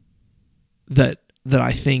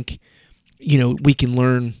I think, we can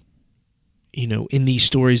learn, in these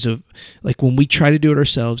stories of, like, when we try to do it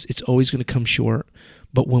ourselves, it's always going to come short.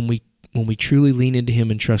 But when we truly lean into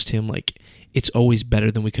him and trust him, like, it's always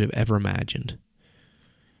better than we could have ever imagined.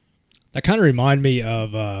 That kind of reminded me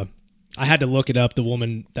of... I had to look it up, the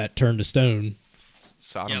woman that turned to stone.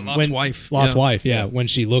 Sodom. Lot's wife. Lot's wife, yeah. When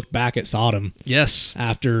she looked back at Sodom. Yes.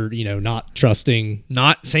 After, not trusting.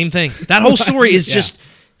 Same thing. That whole story is just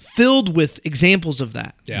filled with examples of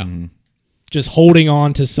that. Yeah. Mm-hmm. Just holding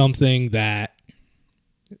on to something that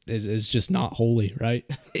is just not holy, right?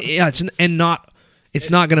 Yeah, it's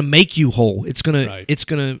not going to make you whole. It's going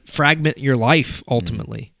to fragment your life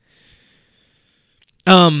ultimately.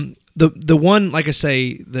 The one, like I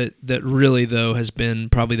say, that really, though, has been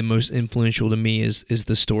probably the most influential to me is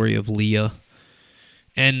the story of Leah.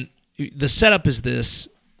 And the setup is this.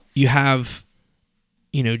 You have,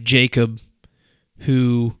 Jacob,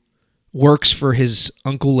 who works for his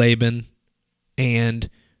uncle Laban and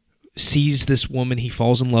sees this woman he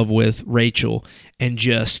falls in love with, Rachel, and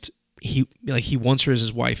just... He wants her as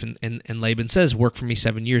his wife, and Laban says, work for me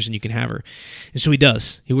 7 years and you can have her. And so he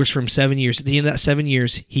does. He works for him 7 years. At the end of that 7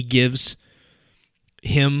 years, he gives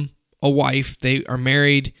him a wife. They are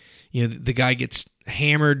married. The guy gets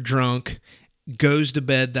hammered, drunk, goes to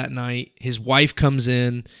bed that night. His wife comes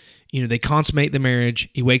in. They consummate the marriage.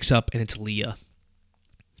 He wakes up, and it's Leah,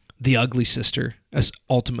 the ugly sister,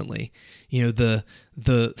 ultimately.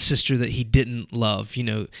 The sister that he didn't love,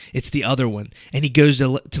 it's the other one. And he goes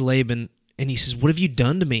to Laban and he says, what have you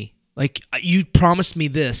done to me? Like, you promised me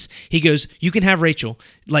this. He goes, you can have Rachel.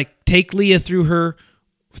 Like, take Leah through her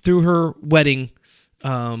wedding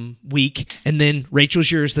week, and then Rachel's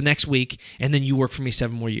yours the next week, and then you work for me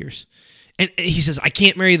 7 more years. And he says, I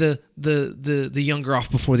can't marry the younger off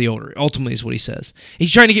before the older, ultimately is what he says.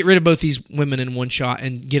 He's trying to get rid of both these women in one shot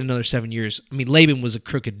and get another 7 years. I mean, Laban was a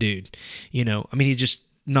crooked dude, he's just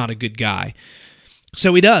not a good guy.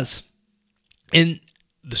 So he does. And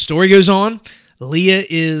the story goes on. Leah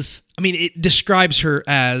it describes her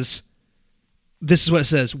as, this is what it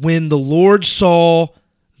says, when the Lord saw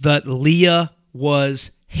that Leah was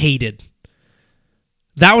hated.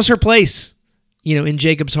 That was her place. In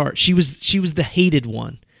Jacob's heart. She was the hated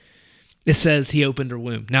one. It says he opened her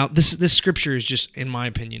womb. Now, this scripture is just, in my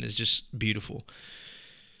opinion, is just beautiful.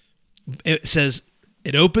 It says,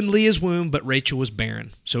 it opened Leah's womb, but Rachel was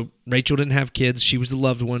barren. So Rachel didn't have kids. She was the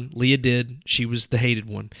loved one. Leah did. She was the hated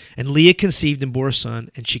one. And Leah conceived and bore a son,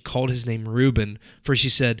 and she called his name Reuben. For she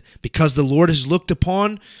said, because the Lord has looked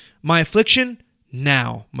upon my affliction,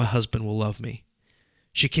 now my husband will love me.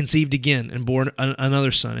 She conceived again and bore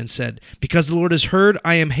another son and said, because the Lord has heard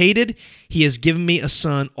I am hated, he has given me a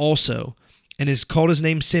son also, and has called his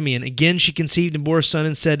name Simeon. Again she conceived and bore a son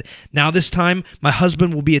and said, now this time my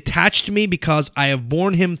husband will be attached to me because I have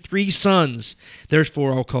borne him 3 sons.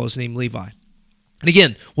 Therefore I'll call his name Levi. And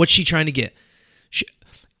again, what's she trying to get?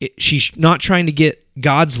 She's not trying to get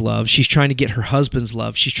God's love. She's trying to get her husband's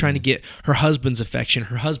love. She's trying to get her husband's affection,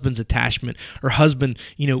 her husband's attachment, her husband,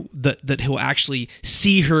 that he'll actually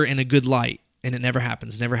see her in a good light. And it never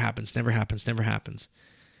happens, never happens, never happens, never happens.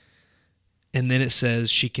 And then it says,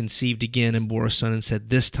 she conceived again and bore a son and said,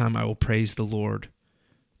 this time I will praise the Lord.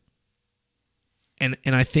 And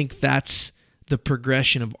I think that's the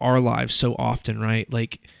progression of our lives so often, right?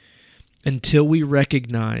 Like, until we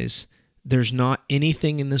recognize there's not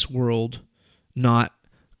anything in this world, not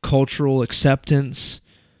cultural acceptance,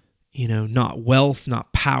 not wealth,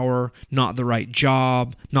 not power, not the right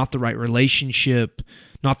job, not the right relationship,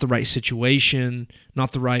 not the right situation,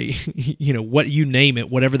 not the right, what you name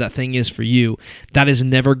it, whatever that thing is for you, that is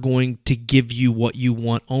never going to give you what you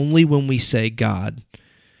want. Only when we say, God,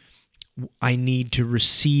 I need to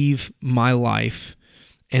receive my life,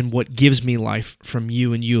 and what gives me life from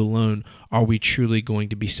you and you alone, are we truly going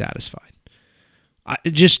to be satisfied.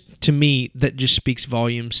 To me, that just speaks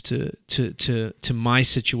volumes to my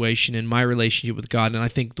situation and my relationship with God, and I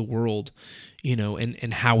think the world,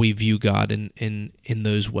 and how we view God in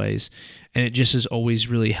those ways. And it just has always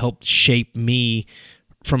really helped shape me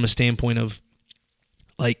from a standpoint of,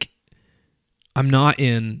 like, I'm not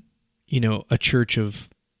in, a church of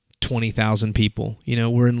 20,000 people.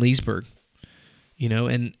 We're in Leesburg.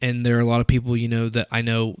 And there are a lot of people, that I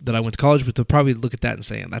know that I went to college with, they'll probably look at that and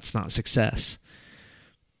say, that's not success.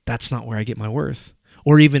 That's not where I get my worth.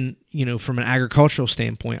 Or even, from an agricultural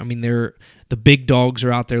standpoint, I mean, the big dogs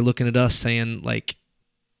are out there looking at us saying, like,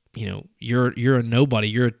 you're a nobody,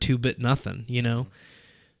 you're a 2-bit nothing,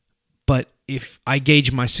 But if I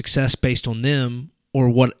gauge my success based on them, or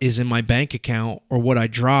what is in my bank account, or what I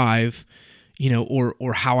drive,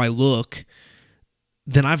 or how I look,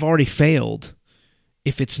 then I've already failed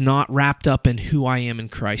if it's not wrapped up in who I am in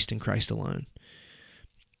Christ and Christ alone.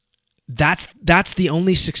 That's the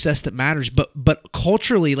only success that matters. But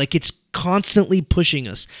culturally, like, it's constantly pushing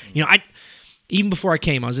us. Even before I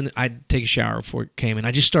came, I'd take a shower before I came, and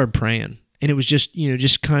I just started praying. And it was just,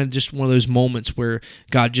 just kind of just one of those moments where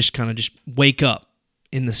God just kind of just wake up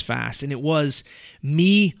in this fast. And it was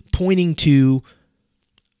me pointing to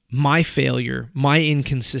my failure, my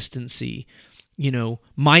inconsistency,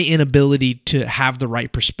 my inability to have the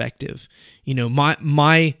right perspective,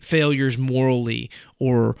 my failures morally,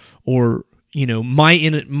 or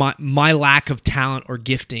my lack of talent or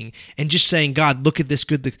gifting, and just saying, God, look at this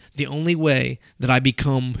good. The only way that I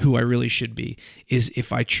become who I really should be is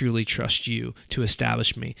if I truly trust you to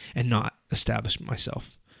establish me and not establish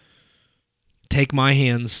myself. Take my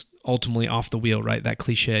hands ultimately off the wheel, right? That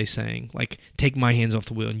cliche saying, like, take my hands off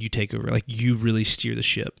the wheel and you take over. Like, you really steer the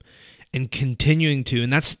ship. And continuing to,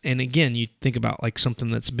 and again, you think about, like,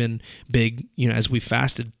 something that's been big, as we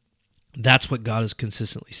fasted, that's what God has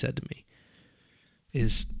consistently said to me,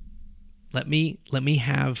 is let me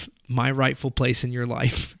have my rightful place in your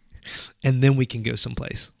life, and then we can go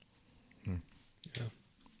someplace. Yeah.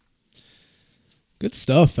 Good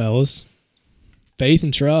stuff, fellas. Faith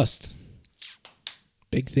and trust.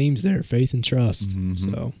 Big themes there, faith and trust.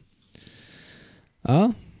 Mm-hmm. So,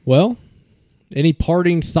 well, any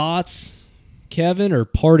parting thoughts, Kevin, or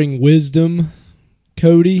parting wisdom,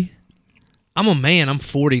 Cody? I'm a man. I'm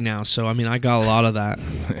 40 now, so, I mean, I got a lot of that.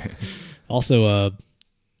 Also,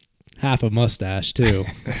 half a mustache, too.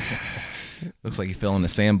 Looks like you fell in the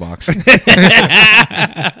sandbox.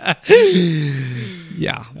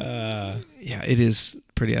 Yeah. Yeah, it is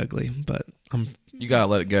pretty ugly, but You gotta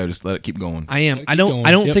let it go. Just let it keep going. I am. I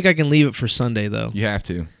don't think I can leave it for Sunday, though. You have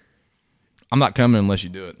to. I'm not coming unless you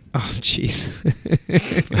do it. Oh, jeez.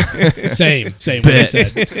 Same what I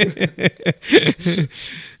said.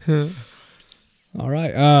 All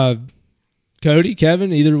right. Cody,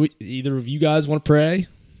 Kevin, either of you guys want to pray?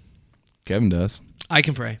 Kevin does. I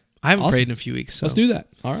can pray. I haven't prayed in a few weeks. So let's do that.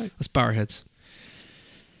 All right. Let's bow our heads.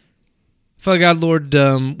 Father God, Lord,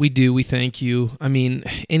 we thank you. I mean,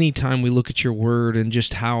 anytime we look at your word and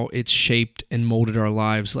just how it's shaped and molded our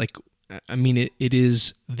lives, like, I mean, it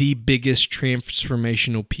is the biggest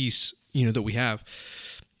transformational piece, that we have.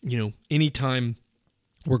 Anytime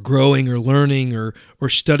we're growing or learning or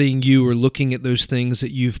studying you or looking at those things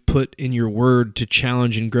that you've put in your word to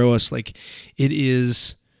challenge and grow us, like, it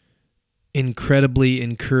is incredibly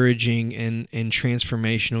encouraging and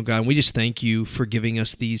transformational, God. And we just thank you for giving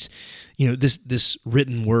us these, this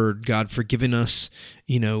written word, God, for giving us,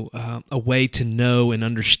 a way to know and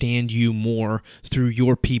understand you more through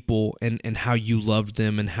your people and how you loved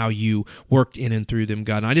them and how you worked in and through them,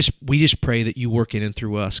 God. And we just pray that you work in and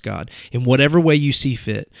through us, God, in whatever way you see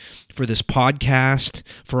fit, for this podcast,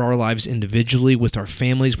 for our lives individually, with our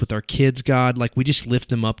families, with our kids, God. Like, we just lift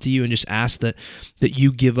them up to you and just ask that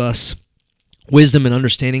you give us wisdom and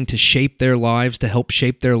understanding to shape their lives, to help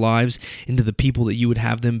shape their lives into the people that you would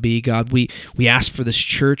have them be, God. We ask for this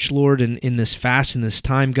church, Lord, and in this fast, in this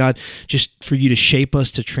time, God, just for you to shape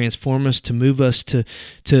us, to transform us, to move us, to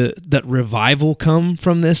that revival come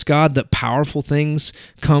from this, God, that powerful things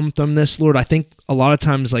come from this, Lord. I think a lot of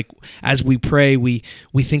times, like, as we pray, we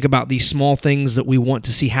think about these small things that we want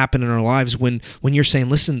to see happen in our lives when you're saying,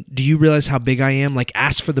 listen, do you realize how big I am? Like,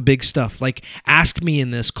 ask for the big stuff. Like, ask me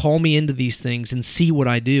in this, call me into these things and see what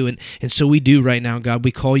I do. And so we do right now, God.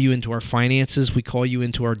 We call you into our finances. We call you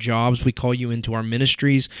into our jobs. We call you into our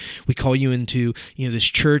ministries. We call you into, this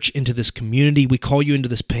church, into this community. We call you into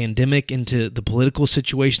this pandemic, into the political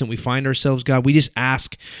situation that we find ourselves, God. We just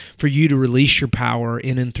ask for you to release your power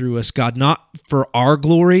in and through us, God, not for our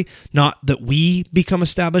glory, not that we become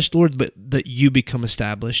established, Lord, but that you become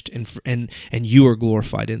established and you are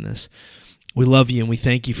glorified in this. We love you and we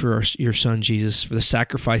thank you for your son, Jesus, for the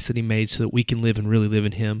sacrifice that he made so that we can live and really live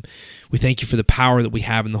in him. We thank you for the power that we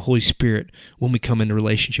have in the Holy Spirit when we come into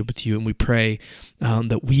relationship with you, and we pray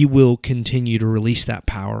that we will continue to release that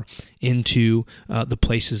power into the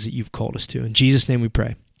places that you've called us to. In Jesus' name we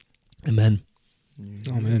pray. Amen.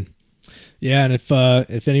 Amen. Yeah, and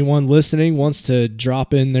if anyone listening wants to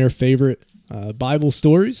drop in their favorite Bible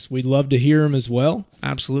stories, we'd love to hear them as well.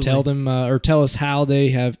 Absolutely. Tell them or tell us how they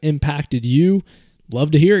have impacted you. Love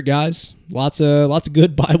to hear it, guys. Lots of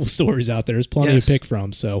good Bible stories out there. There's plenty to pick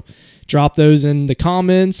from. So drop those in the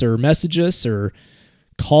comments or message us or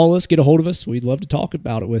call us, get a hold of us. We'd love to talk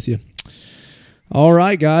about it with you. All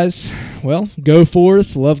right, guys. Well, go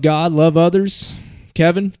forth, love God, love others.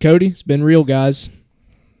 Kevin, Cody, it's been real, guys.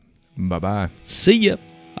 Bye-bye. See ya.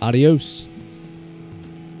 Adios.